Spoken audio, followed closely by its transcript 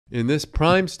In this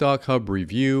PrimeStockHub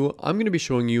review, I'm going to be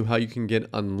showing you how you can get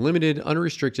unlimited,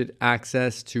 unrestricted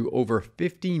access to over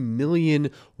 50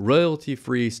 million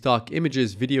royalty-free stock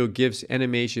images, video, GIFs,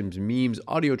 animations, memes,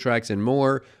 audio tracks, and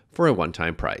more for a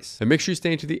one-time price. And make sure you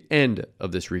stay to the end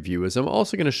of this review, as I'm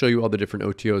also going to show you all the different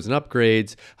OTOs and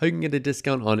upgrades, how you can get a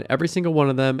discount on every single one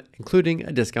of them, including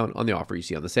a discount on the offer you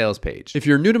see on the sales page. If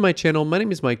you're new to my channel, my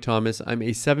name is Mike Thomas. I'm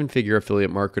a 7-figure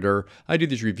affiliate marketer. I do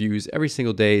these reviews every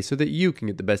single day so that you can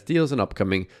get the best deals on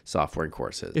upcoming software and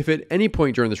courses. If at any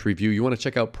point during this review you want to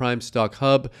check out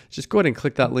PrimeStockHub, just go ahead and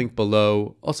click that link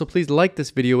below. Also, please like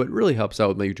this video. It really helps out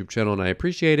with my YouTube channel and I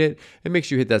appreciate it. And make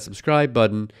sure you hit that subscribe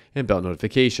button and bell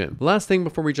notification. Last thing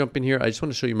before we jump in here, I just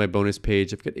want to show you my bonus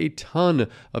page. I've got a ton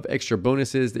of extra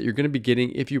bonuses that you're going to be getting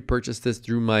if you purchase this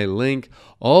through my link.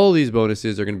 All these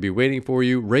bonuses are going to be waiting for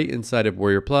you right inside of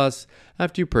Warrior Plus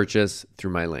after you purchase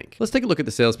through my link. Let's take a look at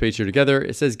the sales page here together.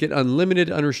 It says get unlimited,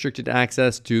 unrestricted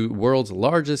access to world's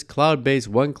largest cloud-based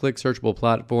one-click searchable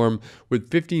platform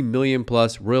with 50 million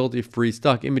plus royalty-free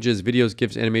stock images, videos,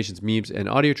 GIFs, animations, memes, and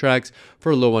audio tracks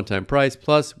for a low one-time price.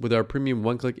 Plus, with our premium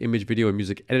one-click image, video, and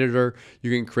music editor, you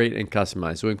can create and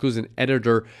customize. So it includes an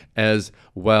editor as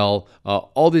well.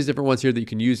 All these different ones here that you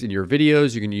can use in your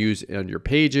videos, you can use on your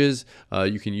pages,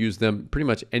 you can use them pretty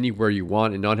much anywhere you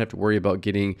want and not have to worry about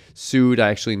getting sued. I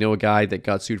actually know a guy that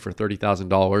got sued for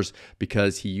 $30,000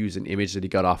 because he used an image that he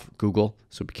got off Google.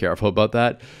 So be careful about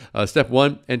that. Step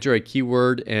 1, enter a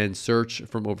keyword and search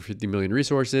from over 50 million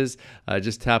resources.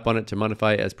 Just tap on it to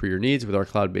modify as per your needs with our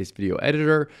cloud-based video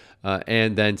editor.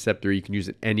 And then step 3, you can use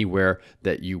it anywhere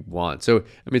that you want. So,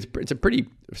 I mean, it's a pretty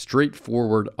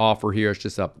straightforward offer here. It's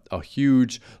just a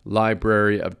huge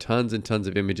library of tons and tons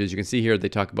of images. You can see here they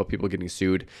talk about people getting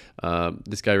sued.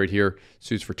 This guy right here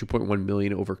sues for $2.1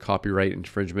 million over copyright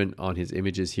infringement on his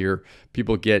images here.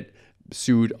 People get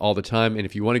sued all the time, and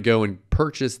if you want to go and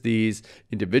purchase these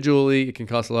individually, it can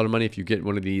cost a lot of money. If you get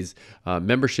one of these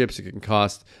memberships, it can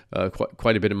cost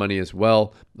quite a bit of money as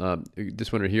well.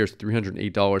 This one right here is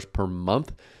 $308 per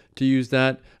month to use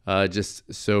that.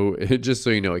 Just so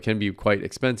you know, it can be quite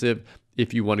expensive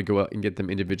if you want to go out and get them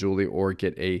individually or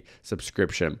get a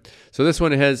subscription. So this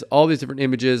one has all these different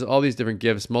images, all these different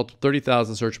GIFs,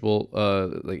 30,000 searchable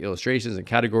like illustrations and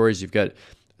categories. You've got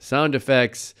sound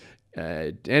effects,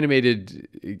 animated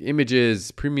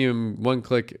images, premium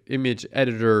one-click image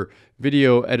editor,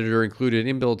 video editor included,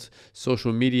 inbuilt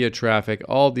social media traffic,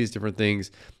 all these different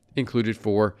things included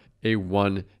for a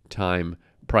one-time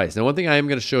price. Now, one thing I am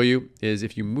going to show you is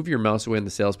if you move your mouse away on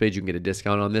the sales page, you can get a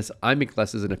discount on this. I make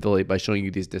less as an affiliate by showing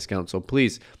you these discounts, so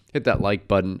please hit that like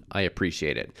button. I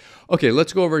appreciate it. Okay,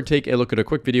 let's go over and take a look at a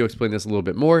quick video, explain this a little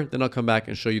bit more. Then I'll come back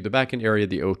and show you the backend area,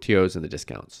 the OTOs, and the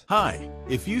discounts. Hi,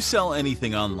 if you sell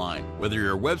anything online, whether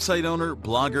you're a website owner,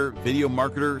 blogger, video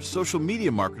marketer, social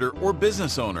media marketer, or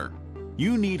business owner,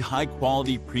 you need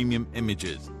high-quality premium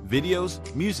images,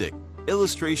 videos, music,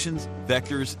 illustrations,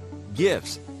 vectors,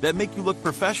 GIFs that make you look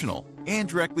professional and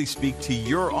directly speak to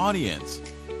your audience.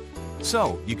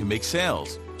 So you can make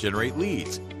sales, generate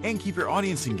leads, and keep your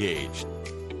audience engaged.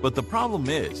 But the problem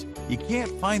is, you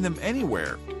can't find them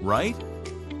anywhere, right?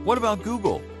 What about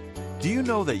Google? Do you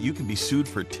know that you can be sued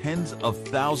for tens of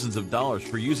thousands of dollars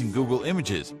for using Google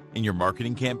images in your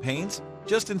marketing campaigns,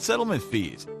 just in settlement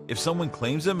fees, if someone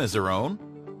claims them as their own?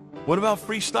 What about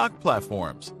free stock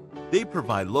platforms? They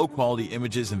provide low-quality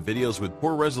images and videos with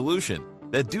poor resolution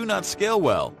that do not scale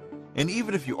well. And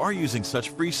even if you are using such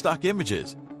free stock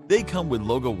images, they come with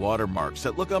logo watermarks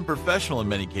that look unprofessional in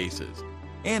many cases,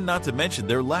 and not to mention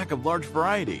their lack of large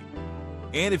variety.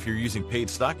 And if you're using paid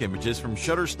stock images from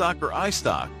Shutterstock or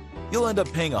iStock, you'll end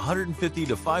up paying $150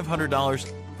 to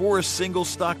 $500 for a single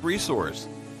stock resource,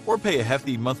 or pay a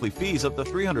hefty monthly fees up to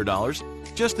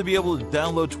 $300 just to be able to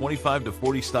download 25 to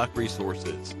 40 stock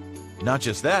resources. Not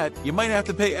just that, you might have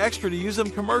to pay extra to use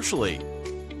them commercially.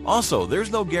 Also,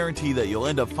 there's no guarantee that you'll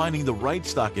end up finding the right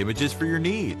stock images for your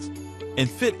needs and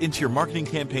fit into your marketing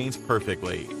campaigns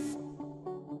perfectly.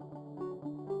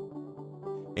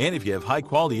 And if you have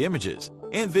high-quality images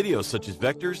and videos such as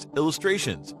vectors,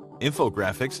 illustrations,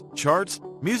 infographics, charts,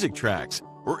 music tracks,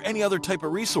 or any other type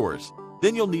of resource,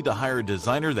 then you'll need to hire a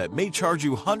designer that may charge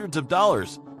you hundreds of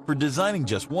dollars for designing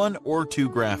just 1 or 2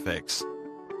 graphics.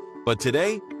 But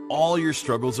today, all your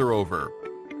struggles are over.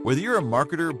 Whether you're a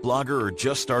marketer, blogger, or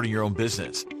just starting your own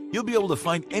business, you'll be able to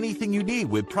find anything you need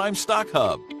with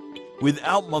PrimeStockHub.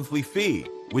 Without monthly fee,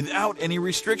 without any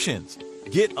restrictions.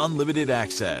 Get unlimited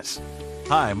access.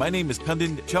 Hi, my name is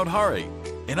Kundan Chowdhury,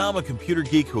 and I'm a computer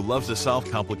geek who loves to solve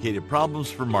complicated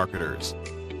problems for marketers.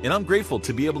 And I'm grateful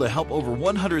to be able to help over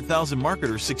 100,000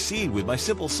 marketers succeed with my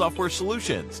simple software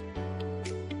solutions.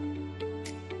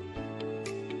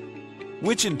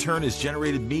 which in turn has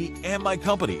generated me and my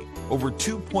company over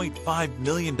 $2.5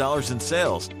 million in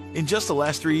sales in just the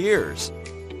last 3 years.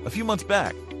 A few months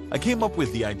back, I came up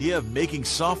with the idea of making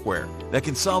software that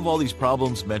can solve all these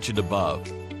problems mentioned above.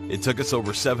 It took us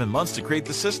over 7 months to create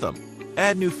the system,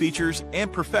 add new features,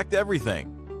 and perfect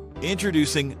everything.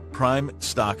 Introducing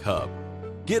PrimeStockHub.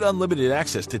 Get unlimited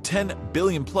access to 10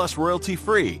 billion plus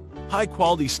royalty-free,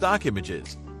 high-quality stock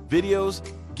images, videos,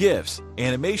 GIFs,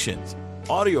 animations,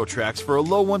 audio tracks for a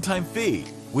low one-time fee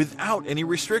without any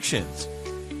restrictions.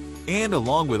 And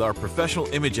along with our professional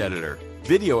image editor,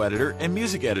 video editor, and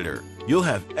music editor, you'll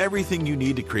have everything you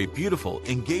need to create beautiful,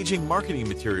 engaging marketing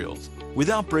materials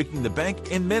without breaking the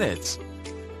bank in minutes.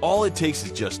 All it takes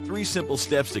is just 3 simple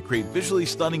steps to create visually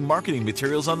stunning marketing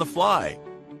materials on the fly.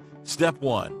 Step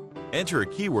 1. Enter a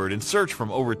keyword and search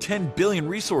from over 10 billion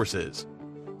resources.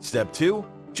 Step 2.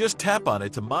 Just tap on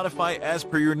it to modify as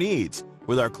per your needs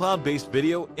with our cloud-based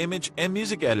video, image, and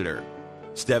music editor.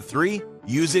 Step 3.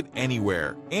 Use it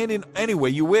anywhere and in any way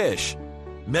you wish.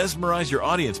 Mesmerize your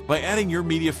audience by adding your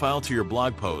media file to your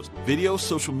blog post, video,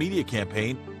 social media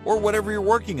campaign, or whatever you're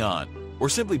working on. Or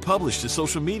simply publish to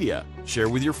social media, share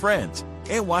with your friends,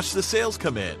 and watch the sales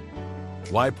come in.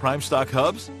 Why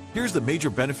PrimeStockHubs? Here's the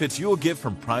major benefits you will get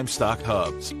from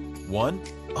PrimeStockHubs. 1.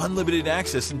 Unlimited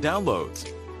access and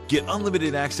downloads. Get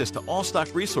unlimited access to all stock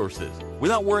resources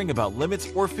without worrying about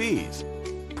limits or fees.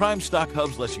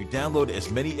 PrimeStockHubs lets you download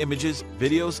as many images,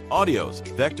 videos, audios,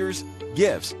 vectors,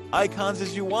 GIFs, icons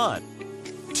as you want.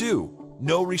 2.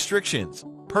 No restrictions.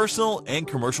 Personal and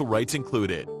commercial rights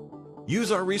included.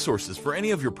 Use our resources for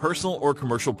any of your personal or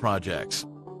commercial projects.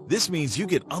 This means you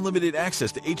get unlimited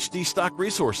access to HD stock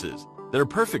resources that are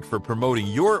perfect for promoting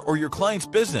your or your client's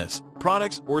business,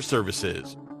 products, or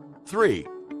services. 3.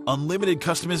 Unlimited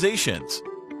customizations.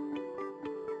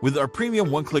 With our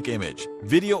premium one-click image,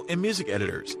 video, and music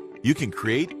editors, you can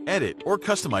create, edit, or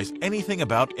customize anything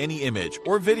about any image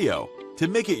or video to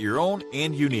make it your own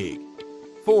and unique.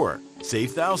 4.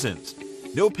 Save thousands.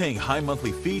 No paying high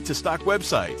monthly fee to stock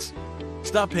websites.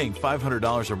 Stop paying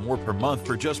 $500 or more per month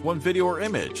for just one video or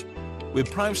image. With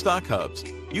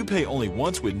PrimeStockHubs, you pay only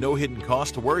once with no hidden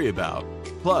cost to worry about.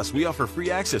 Plus, we offer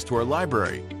free access to our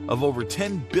library of over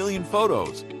 10 billion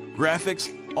photos, graphics,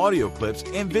 audio clips,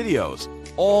 and videos,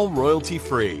 all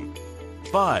royalty-free.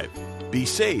 5. Be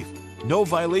safe. No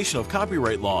violation of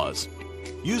copyright laws.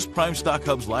 Use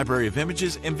PrimeStockHub's library of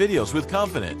images and videos with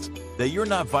confidence that you're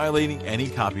not violating any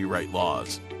copyright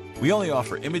laws. We only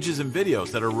offer images and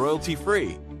videos that are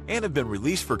royalty-free and have been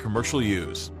released for commercial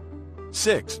use.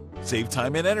 6. Save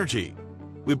time and energy.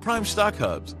 With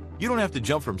PrimeStockHubs, you don't have to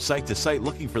jump from site to site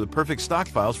looking for the perfect stock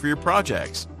files for your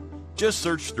projects. Just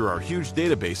search through our huge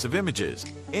database of images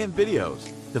and videos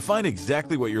to find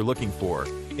exactly what you're looking for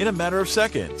in a matter of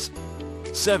seconds.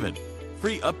 7.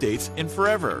 Free updates in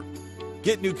forever.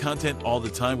 Get new content all the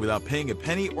time without paying a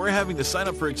penny or having to sign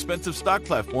up for expensive stock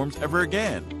platforms ever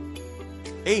again.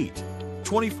 8.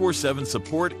 24/7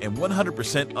 support and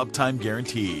 100% uptime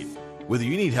guaranteed. Whether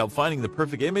you need help finding the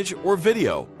perfect image or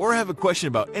video or have a question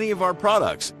about any of our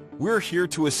products, we're here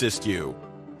to assist you.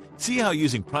 See how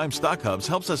using PrimeStockHubs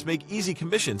helps us make easy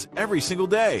commissions every single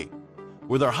day.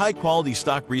 With our high-quality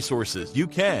stock resources, you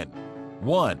can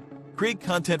 1. Create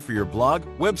content for your blog,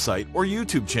 website, or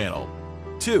YouTube channel.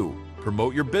 2.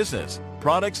 Promote your business,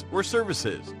 products, or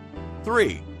services.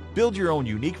 3. Build your own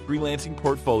unique freelancing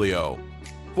portfolio.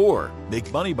 4.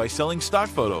 Make money by selling stock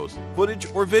photos, footage,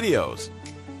 or videos.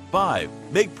 5.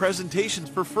 Make presentations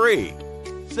for free.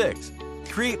 6.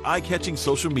 Create eye-catching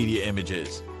social media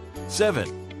images. 7.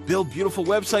 Build beautiful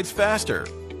websites faster.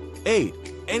 8.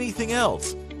 Anything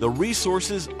else. The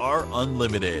resources are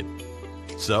unlimited.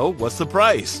 So, what's the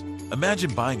price?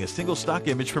 Imagine buying a single stock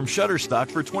image from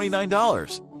Shutterstock for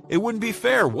 $29. It wouldn't be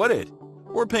fair, would it?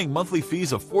 Or paying monthly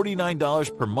fees of $49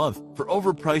 per month for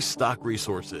overpriced stock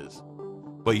resources.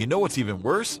 But you know what's even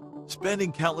worse?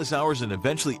 Spending countless hours and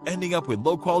eventually ending up with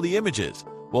low-quality images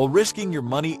while risking your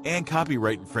money and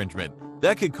copyright infringement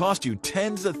that could cost you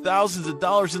tens of thousands of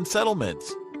dollars in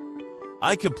settlements.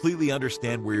 I completely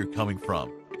understand where you're coming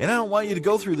from, and I don't want you to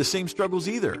go through the same struggles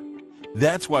either.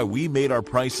 That's why we made our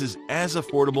prices as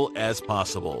affordable as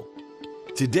possible.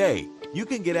 Today, you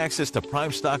can get access to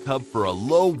PrimeStockHub for a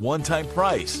low one-time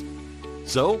price.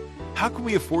 So, how can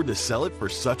we afford to sell it for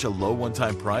such a low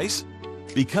one-time price?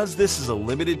 Because this is a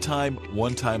limited time,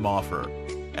 one-time offer.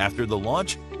 After the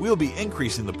launch, we'll be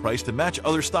increasing the price to match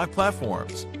other stock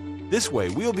platforms. This way,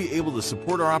 we'll be able to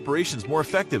support our operations more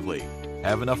effectively,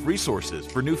 have enough resources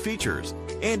for new features,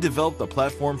 and develop the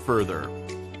platform further.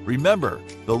 Remember,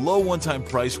 the low one-time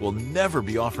price will never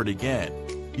be offered again.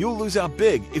 You'll lose out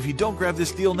big if you don't grab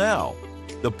this deal now.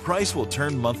 The price will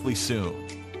turn monthly soon.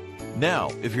 Now,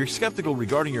 if you're skeptical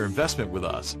regarding your investment with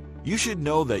us, you should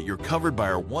know that you're covered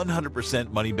by our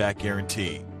 100% money-back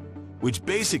guarantee, which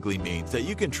basically means that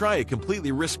you can try it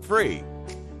completely risk-free.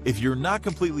 If you're not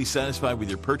completely satisfied with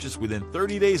your purchase within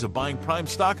 30 days of buying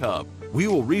PrimeStockHub, we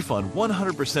will refund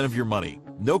 100% of your money,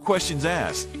 no questions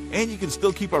asked, and you can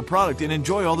still keep our product and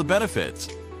enjoy all the benefits.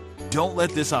 Don't let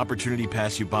this opportunity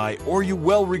pass you by, or you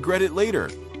will regret it later.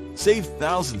 Save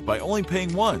thousands by only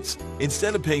paying once,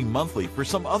 instead of paying monthly for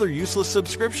some other useless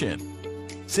subscription.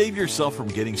 Save yourself from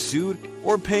getting sued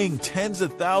or paying tens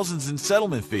of thousands in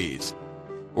settlement fees,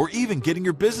 or even getting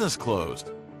your business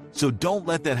closed. So don't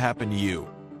let that happen to you.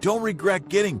 Don't regret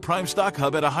getting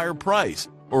PrimeStockHub at a higher price,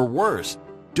 or worse,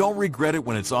 don't regret it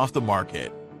when it's off the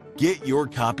market. Get your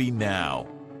copy now.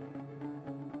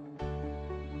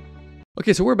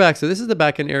 Okay, so we're back. So this is the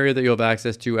backend area that you'll have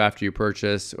access to after you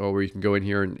purchase, or where you can go in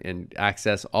here and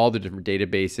access all the different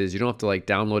databases. You don't have to like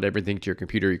download everything to your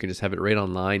computer. You can just have it right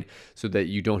online so that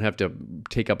you don't have to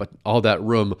take up all that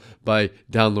room by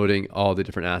downloading all the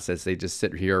different assets. They just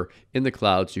sit here in the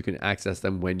cloud so you can access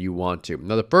them when you want to.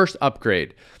 Now, the first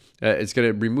upgrade, it's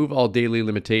going to remove all daily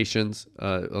limitations,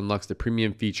 unlocks the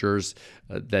premium features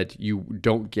that you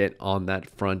don't get on that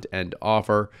front end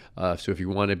offer. So if you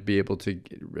want to be able to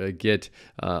get,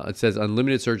 it says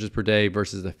unlimited searches per day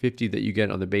versus the 50 that you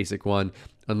get on the basic one,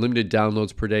 unlimited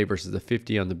downloads per day versus the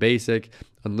 50 on the basic,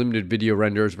 unlimited video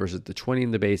renders versus the 20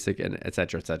 in the basic, and et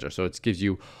cetera, et cetera. So it gives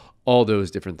you all those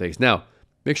different things. Now,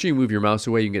 make sure you move your mouse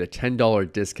away. You can get a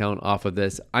 $10 discount off of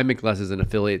this. I make less as an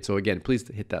affiliate. So again, please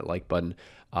hit that like button.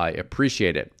 I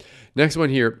appreciate it. Next one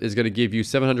here is going to give you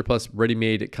 700 plus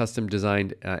ready-made, custom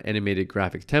designed animated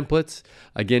graphic templates.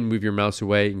 Again, move your mouse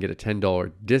away and get a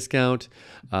 $10 discount.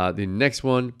 The next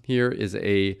one here is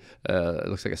it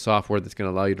looks like a software that's going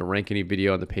to allow you to rank any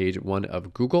video on the page one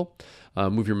of Google.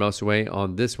 Move your mouse away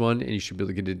on this one and you should be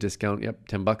able to get a discount. Yep,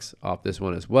 $10 off this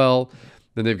one as well.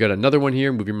 Then they've got another one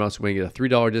here. Move your mouse away and get a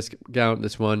 $3 discount.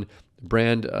 This one,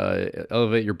 brand,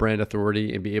 elevate your brand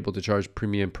authority and be able to charge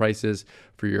premium prices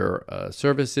for your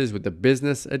services with the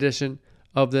business edition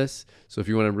of this. So if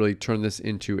you want to really turn this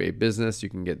into a business, you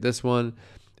can get this one.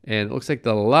 And it looks like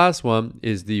the last one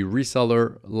is the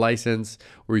reseller license,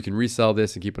 where you can resell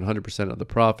this and keep 100% of the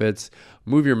profits.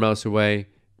 Move your mouse away,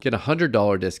 get a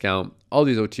 $100 discount. All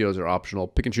these OTOs are optional.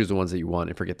 Pick and choose the ones that you want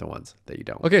and forget the ones that you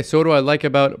don't. Okay, so what do I like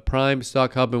about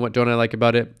PrimeStockHub and what don't I like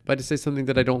about it? If I had to say something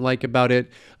that I don't like about it,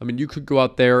 I mean, you could go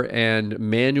out there and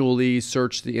manually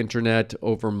search the internet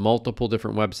over multiple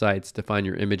different websites to find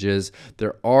your images.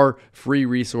 There are free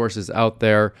resources out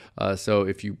there. So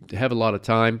if you have a lot of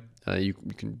time, you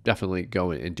can definitely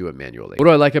go and do it manually. What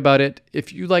do I like about it?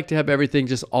 If you like to have everything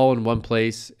just all in one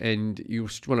place and you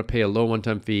just want to pay a low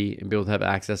one-time fee and be able to have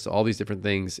access to all these different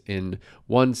things in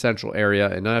one central area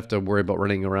and not have to worry about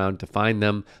running around to find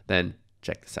them, then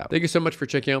check this out. Thank you so much for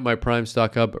checking out my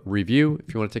PrimeStockHub review.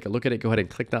 If you want to take a look at it, go ahead and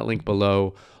click that link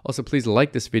below. Also, please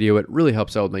like this video. It really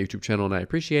helps out with my YouTube channel and I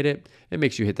appreciate it. It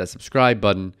makes you hit that subscribe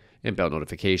button and bell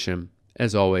notification.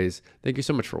 As always, thank you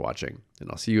so much for watching, and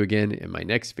I'll see you again in my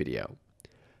next video.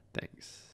 Thanks.